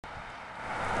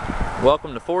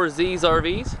Welcome to 4Z's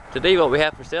RVs. Today what we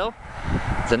have for sale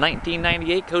is a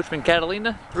 1998 Coachmen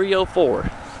Catalina 304.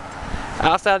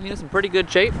 Outside of the unit's in pretty good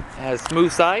shape. It has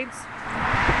smooth sides,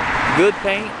 good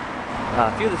paint.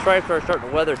 A few of the stripes are starting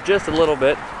to weather just a little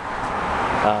bit.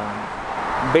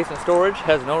 Basement storage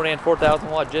has an Onan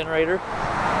 4,000 watt generator.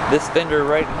 This fender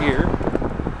right here,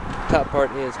 top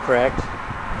part is cracked,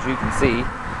 as you can see.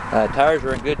 Tires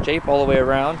are in good shape all the way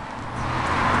around.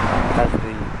 Has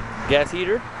the gas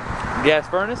heater, gas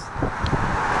furnace,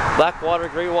 black water,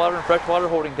 gray water, and fresh water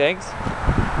holding tanks.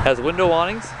 Has window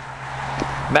awnings,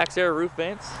 max air roof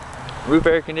vents, roof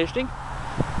air conditioning.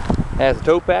 Has a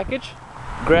tow package,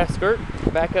 grass skirt,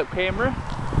 backup camera,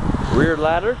 rear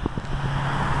ladder.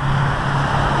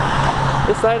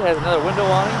 This side has another window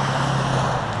awning,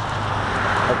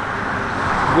 a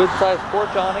good sized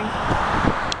porch awning.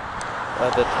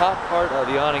 The top part of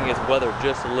the awning is weathered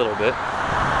just a little bit.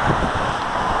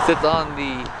 Sits on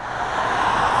the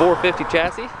 450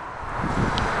 chassis.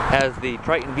 Has the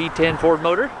Triton V10 Ford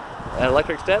motor and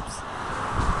electric steps.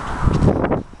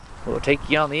 We'll take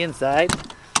you on the inside,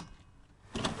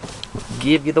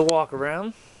 give you the walk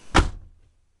around.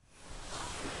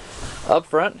 Up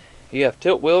front, you have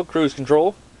tilt wheel cruise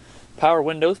control, power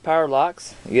windows, power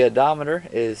locks. The odometer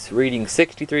is reading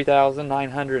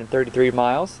 63,933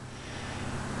 miles.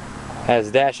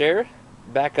 Has dash air,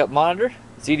 backup monitor,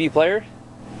 CD player,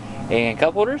 and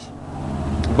cup holders.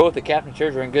 Both the captain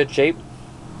chairs are in good shape.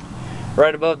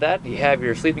 Right above that, you have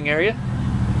your sleeping area.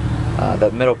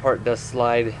 That middle part does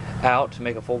slide out to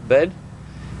make a full bed.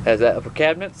 Has that upper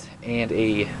cabinets and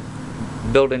a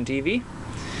built-in TV.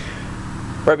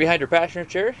 Right behind your passenger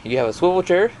chair, you have a swivel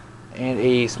chair and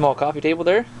a small coffee table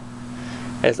there.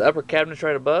 Has the upper cabinets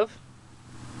right above.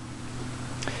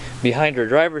 Behind your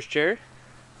driver's chair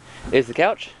is the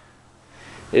couch.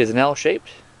 It is an L-shaped.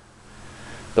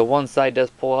 The one side does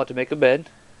pull out to make a bed.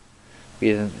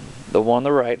 The one on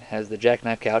the right has the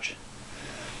jackknife couch.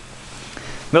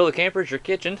 Middle of the camper is your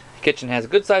kitchen. Kitchen has a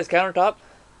good sized countertop,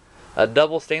 a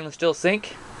double stainless steel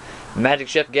sink, Magic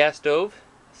Chef gas stove,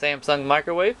 Samsung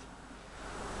microwave,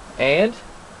 and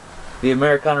the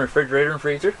Americana refrigerator and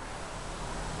freezer.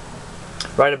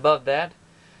 Right above that,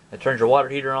 it turns your water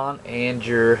heater on and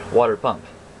your water pump.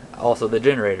 Also the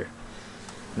generator.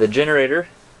 The generator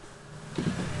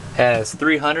has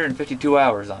 352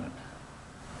 hours on it.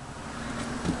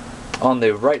 On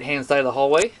the right hand side of the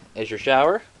hallway is your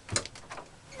shower.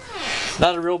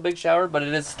 Not a real big shower, but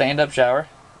it is a stand-up shower.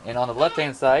 And on the left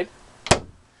hand side,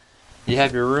 you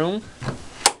have your room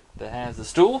that has the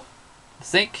stool, the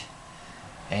sink,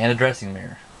 and a dressing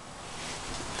mirror.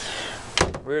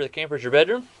 Rear of the camper is your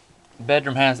bedroom.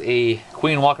 Bedroom has a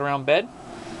queen walk-around bed,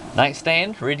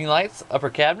 nightstand, reading lights,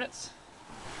 upper cabinets.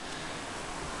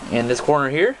 In this corner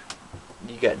here,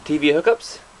 you got TV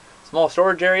hookups, small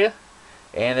storage area,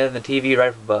 and then the TV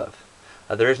right above.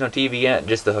 There is no TV in it,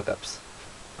 just the hookups.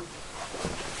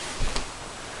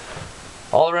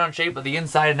 All around shape of the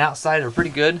inside and outside are pretty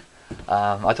good.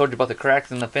 I told you about the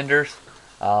cracks in the fenders.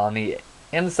 On the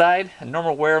inside,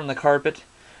 normal wear on the carpet.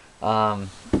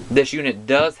 This unit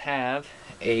does have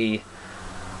a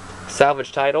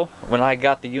salvage title. When I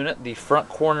got the unit, the front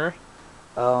corner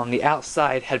on the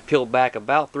outside had peeled back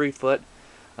about 3 foot.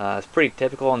 It's pretty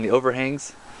typical on the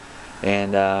overhangs,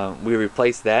 and we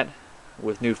replaced that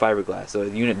with new fiberglass. So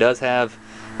the unit does have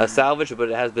a salvage, but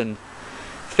it has been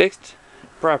fixed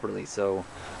properly. So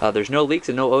there's no leaks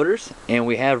and no odors, and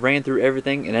we have ran through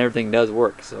everything, and everything does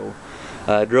work. So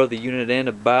drove the unit in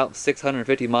about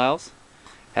 650 miles.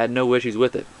 Had no issues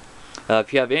with it.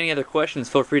 If you have any other questions,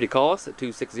 feel free to call us at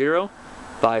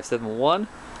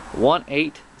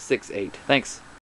 260-571-1868. Thanks.